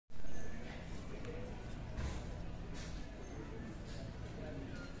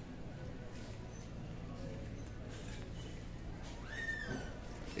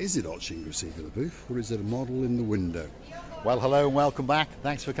Is it Ochin receiving the booth, or is it a model in the window? Well, hello and welcome back.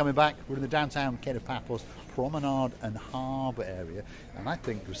 Thanks for coming back. We're in the downtown Kato Paphos Promenade and Harbour area, and I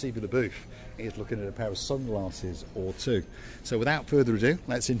think receiving the booth is looking at a pair of sunglasses or two. So without further ado,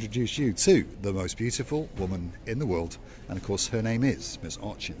 let's introduce you to the most beautiful woman in the world, and of course her name is Miss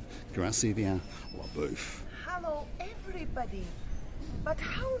Ochin. Grazie via la booth. Hello everybody, but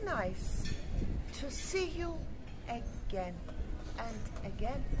how nice to see you again and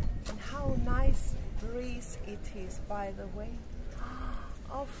again, and how nice breeze it is, by the way.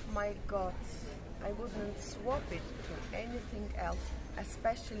 Oh my God, I wouldn't swap it to anything else,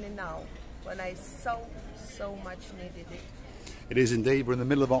 especially now when I so much needed it. It is indeed. We're in the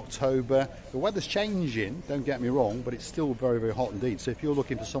middle of October. The weather's changing, don't get me wrong, but it's still very, very hot indeed. So if you're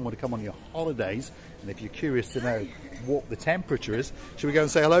looking for someone to come on your holidays, and if you're curious to know what the temperature is, shall we go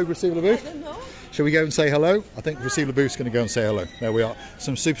and say hello, Receive the Booth? I don't know. Shall we go and say hello? I think Receive the Booth's going to go and say hello. There we are.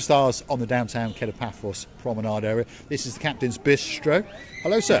 Some superstars on the downtown Kato Paphos Promenade area. This is the Captain's Bistro.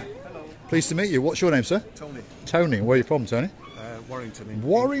 Hello, sir. Hello. Pleased to meet you. What's your name, sir? Tony. Tony. Where are you from, Tony? Warrington.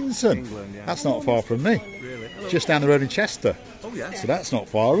 Warrington? England, yeah. That's not far from me. Really? Hello. Just down the road in Chester. Oh, yes. So that's not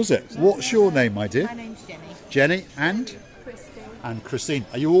far, is it? What's your name, my dear? My name's Jenny. Jenny and? Christine. And Christine.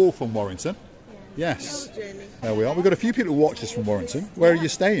 Are you all from Warrington? Yes. Jenny. There we are. We've got a few people who watch us from Warrington. Where are you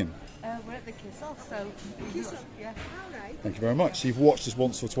staying? We're at the Kiss-Off, so... Kiss-Off? Yeah. Thank you very much. So you've watched us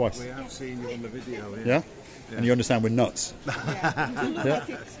once or twice? We have seen you on the video, Yeah? And you understand we're nuts? Yeah.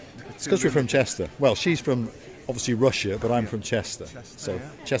 It's because we're from Chester. Well, she's from, obviously, Russia, but I'm from Chester. So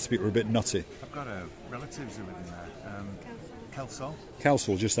Chester people are a bit nutty. I've got relatives who live in there. Kelsall.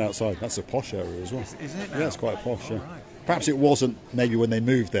 Kelsall, just outside. That's a posh area as well. Is it now? Yeah, it's quite posh, yeah. All right. Perhaps it wasn't maybe when they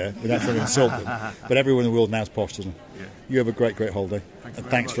moved there, without trying to insult them. But everyone in the world now is posh, doesn't it? Yeah. You have a great, great holiday. And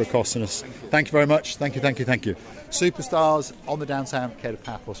thanks for accosting us. Thank you very much. Thank you, thank you, thank you. Superstars on the downtown Kato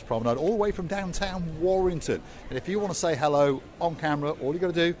Paphos Promenade, all the way from downtown Warrington. And if you want to say hello on camera, all you've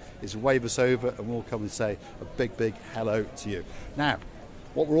got to do is wave us over and we'll come and say a big, big hello to you. Now,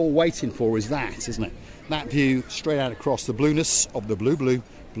 what we're all waiting for is that, isn't it? That view straight out across the blueness of the blue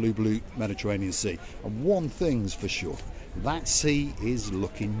Mediterranean Sea. And one thing's for sure, that sea is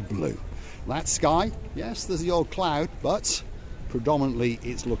looking blue. That sky, yes, there's the odd cloud, but predominantly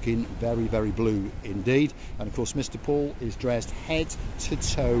it's looking very, very blue indeed. And of course, Mr. Paul is dressed head to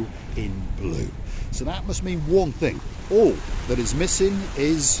toe in blue. So that must mean one thing. All that is missing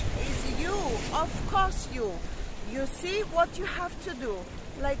is you, of course you. You see what you have to do,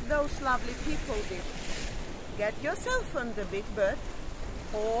 like those lovely people did. Get yourself on the big boat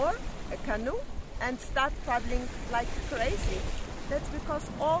or a canoe and start paddling like crazy. That's because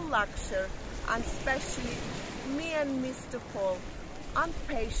all luxury, and especially me and Mr. Paul,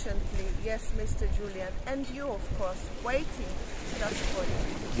 impatiently, yes, Mr. Julian, and you, of course, waiting just for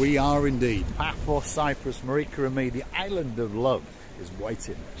you. We are indeed. Paphos, Cyprus, Marika and me, the island of love is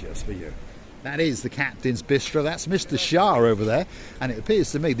waiting just for you. That is the Captain's Bistro. That's Mr. Shah over there. And it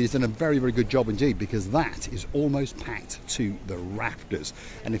appears to me that he's done a very, very good job indeed, because that is almost packed to the rafters.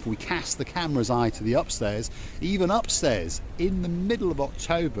 And if we cast the camera's eye to the upstairs, even upstairs, in the middle of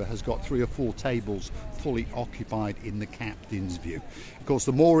October, has got 3 or 4 tables fully occupied in the Captain's View. Of course,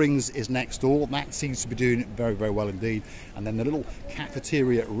 the moorings is next door. That seems to be doing very, very well indeed. And then the little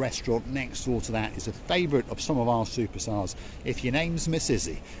cafeteria restaurant next door to that is a favourite of some of our superstars. If your name's Miss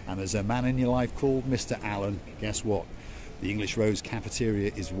Izzy and there's a man in your life called Mr. Allen, guess what? The English Rose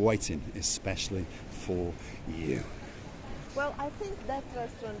Cafeteria is waiting, especially for you. Well, I think that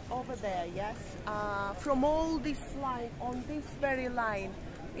restaurant over there, yes, from all this line, on this very line,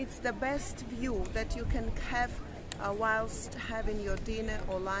 it's the best view that you can have whilst having your dinner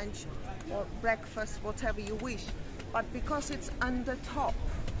or lunch or breakfast, whatever you wish. But because it's on the top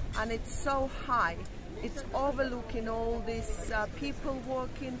and it's so high, it's overlooking all these people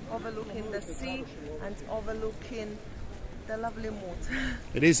walking, overlooking the sea and overlooking the lovely mood.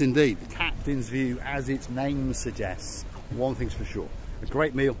 It is indeed the Captain's View, as its name suggests. One thing's for sure, a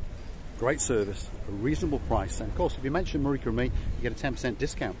great meal, great service, a reasonable price, and of course if you mention Marika and me, you get a 10%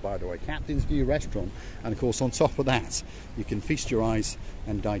 discount, by the way. Captain's View restaurant, and of course on top of that you can feast your eyes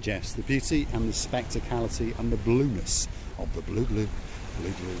and digest the beauty and the spectacality and the blueness of the blue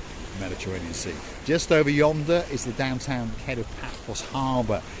Mediterranean Sea. Just over yonder is the downtown Kato Paphos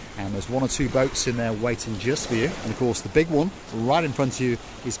Harbour, and there's 1 or 2 boats in there waiting just for you. And of course the big one right in front of you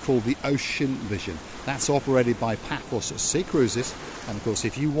is called the Ocean Vision. That's operated by Paphos Sea Cruises, and of course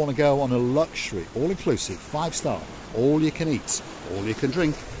if you want to go on a luxury, all-inclusive, 5-star, all you can eat, all you can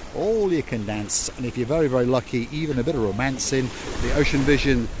drink, all you can dance, and if you're very, very lucky, even a bit of romancing, the Ocean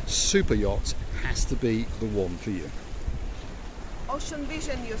Vision super yacht has to be the one for you. Ocean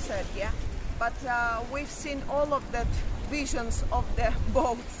Vision, you said, yeah? But we've seen all of the visions of the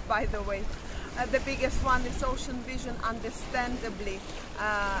boats, by the way. The biggest one is Ocean Vision, understandably.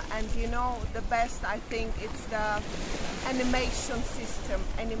 And you know, the best, I think, it's the animation system.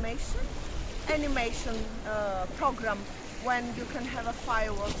 Animation program, when you can have a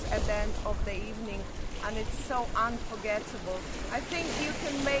fireworks at the end of the evening, and it's so unforgettable. I think you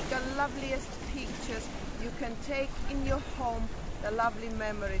can make the loveliest pictures you can take in your home, the lovely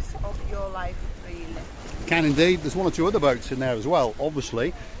memories of your life, really. Can indeed. There's one or two other boats in there as well.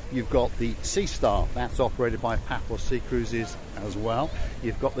 Obviously, you've got the Sea Star, that's operated by Paphos Sea Cruises as well.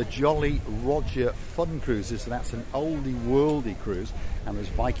 You've got the Jolly Roger Fun Cruises, so that's an oldie worldy cruise, and there's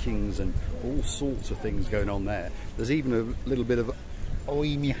Vikings and all sorts of things going on there. There's even a little bit of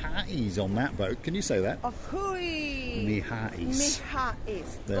oi mi hearties on that boat. Can you say that? Of hui. Mi hearties. Mi heart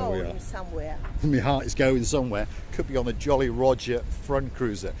is There we going are. somewhere. My heart is going somewhere. Could be on the Jolly Roger Front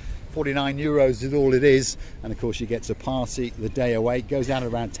Cruiser. €49 is all it is, and of course you get to party the day away. Goes out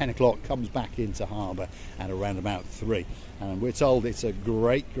at around 10 o'clock, comes back into harbour at around about 3. And we're told it's a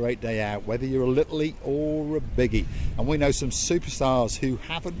great day out, whether you're a littlie or a biggie. And we know some superstars who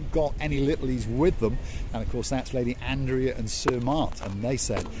haven't got any littlies with them, and of course that's Lady Andrea and Sir Mart, and they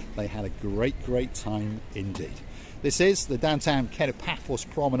said they had a great time indeed. This is the downtown Kato Paphos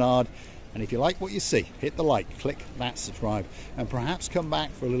Promenade. And if you like what you see, hit the like, click that subscribe, and perhaps come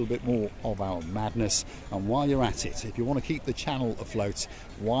back for a little bit more of our madness. And while you're at it, if you want to keep the channel afloat,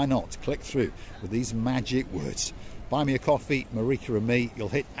 why not click through with these magic words? Buy me a coffee, Marika and me. You'll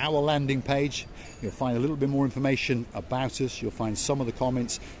hit our landing page. You'll find a little bit more information about us. You'll find some of the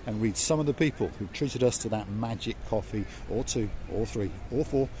comments and read some of the people who treated us to that magic coffee, or 2, or 3, or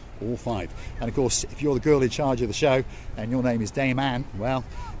 4, or 5. And of course, if you're the girl in charge of the show and your name is Dame Anne, well,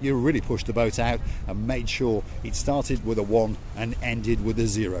 you really pushed the boat out and made sure it started with a 1 and ended with a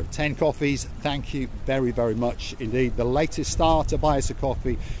 0. 10 coffees, thank you very much indeed. The latest star to buy us a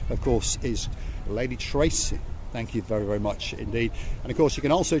coffee, of course, is Lady Tracy. Thank you very much indeed. And of course you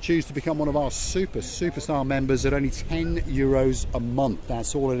can also choose to become one of our superstar members at only €10 a month.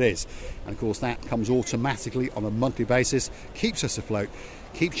 That's all it is. And of course that comes automatically on a monthly basis, keeps us afloat,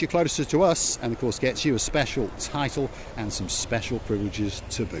 keeps you closer to us, and of course gets you a special title and some special privileges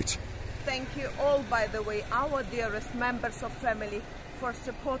to boot. Thank you all, by the way, our dearest members of family, for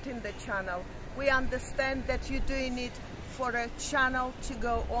supporting the channel. We understand that you're doing it for a channel to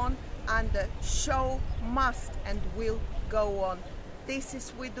go on, and the show must and will go on. This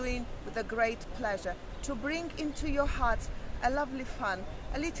is we're doing with a great pleasure, to bring into your hearts a lovely fun,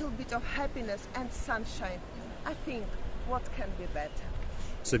 a little bit of happiness and sunshine. I think what can be better?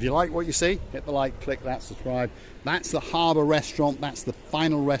 So if you like what you see, hit the like, click that subscribe. That's the Harbour Restaurant. That's the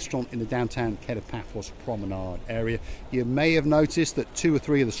final restaurant in the downtown Kato Paphos Promenade area. You may have noticed that 2 or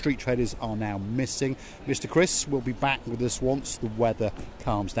 3 of the street traders are now missing. Mr. Chris will be back with us once the weather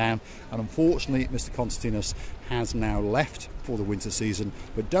calms down. And unfortunately, Mr. Konstantinos has now left for the winter season.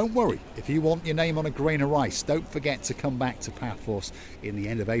 But don't worry, if you want your name on a grain of rice, don't forget to come back to Paphos in the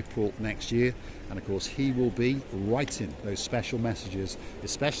end of April next year. And of course, he will be writing those special messages,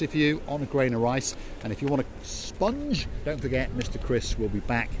 especially for you, on a grain of rice. And if you want a sponge, don't forget, Mr. Chris will be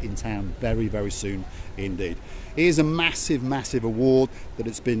back in town very soon indeed. Here's a massive award that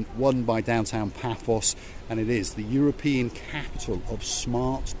has been won by downtown Paphos, and it is the European Capital of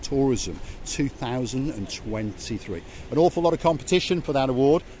Smart Tourism 2023. An awful lot of competition for that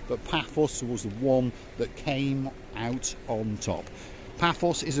award, but Paphos was the one that came out on top.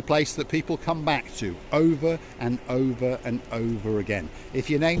 Paphos is a place that people come back to over and over again. If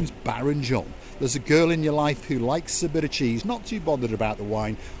your name's Baron John, there's a girl in your life who likes a bit of cheese, not too bothered about the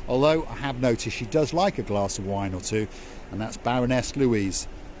wine, although I have noticed she does like a glass of wine or two, and that's Baroness Louise.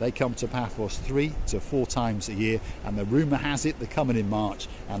 They come to Paphos 3 to 4 times a year, and the rumour has it they're coming in March,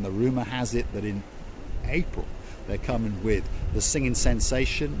 and the rumour has it that in April they're coming with the singing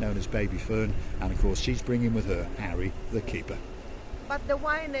sensation known as Baby Fern, and of course she's bringing with her Harry the Keeper. But the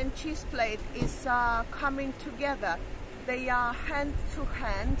wine and cheese plate is coming together. They are hand to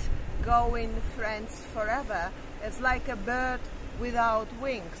hand, going friends forever. It's like a bird without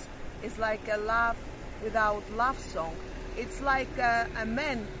wings. It's like a love without love song. It's like a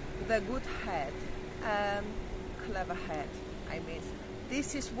man with a good head, clever head, I mean.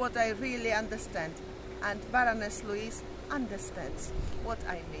 This is what I really understand. And Baroness Louise understands what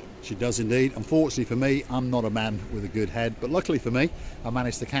I mean. She does indeed. Unfortunately for me, I'm not a man with a good head, but luckily for me, I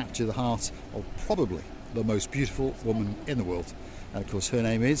managed to capture the heart of probably the most beautiful woman in the world. And of course her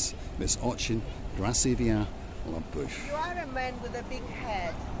name is Miss Ochin Gracivia Lampouf. You are a man with a big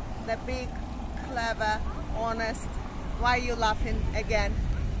head, the big, clever, honest, Why are you laughing again?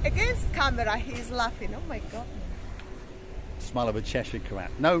 Against camera, he's laughing. Oh my God. Smile of a Cheshire Cat.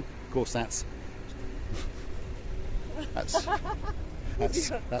 No, of course that's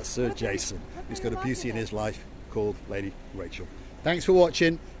Sir Jason, who's got a beauty in his life called Lady Rachel. Thanks for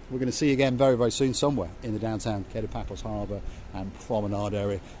watching. We're going to see you again very, very soon somewhere in the downtown Kato Paphos Harbour and Promenade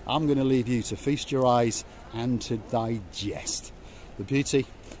area. I'm going to leave you to feast your eyes and to digest the beauty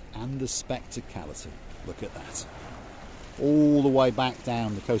and the spectacality. Look at that. All the way back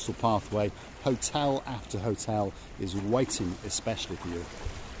down the coastal pathway, hotel after hotel is waiting especially for you.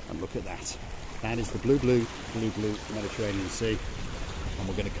 And look at that. That is the blue Mediterranean Sea. And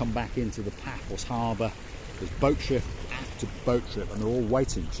we're going to come back into the Paphos Harbour. There's boat trip after boat trip, and they're all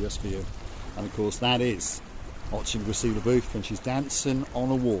waiting just for you. And of course that is watching Received Booth, and she's dancing on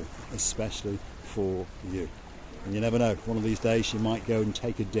a wall especially for you. And you never know, one of these days she might go and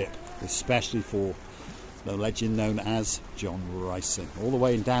take a dip, especially for the legend known as John Ricing, all the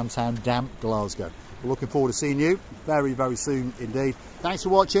way in downtown damp Glasgow. We're looking forward to seeing you very, very soon indeed. Thanks for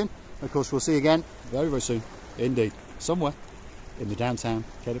watching. Of course, we'll see you again very, very soon indeed, somewhere in the downtown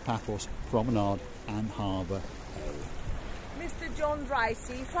Kato Paphos Promenade and Harbour area. Mr. John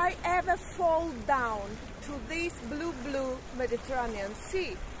Ricey, if I ever fall down to this blue Mediterranean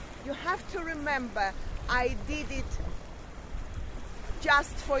Sea, you have to remember I did it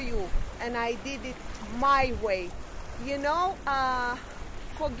just for you, and I did it my way. You know,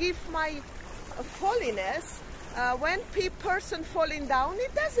 forgive my falliness. When person falling down,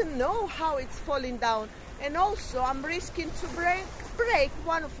 it doesn't know how it's falling down, and also I'm risking to break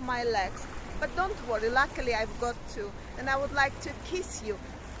one of my legs. But don't worry, luckily I've got two, and I would like to kiss you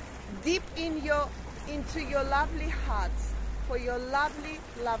deep into your lovely hearts for your lovely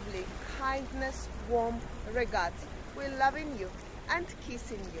kindness, warm regards. We're loving you and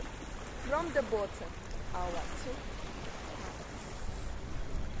kissing you from the bottom. Our two.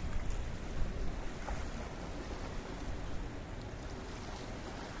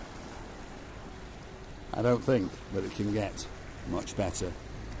 I don't think that it can get much better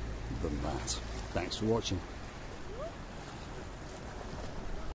than that. Thanks for watching.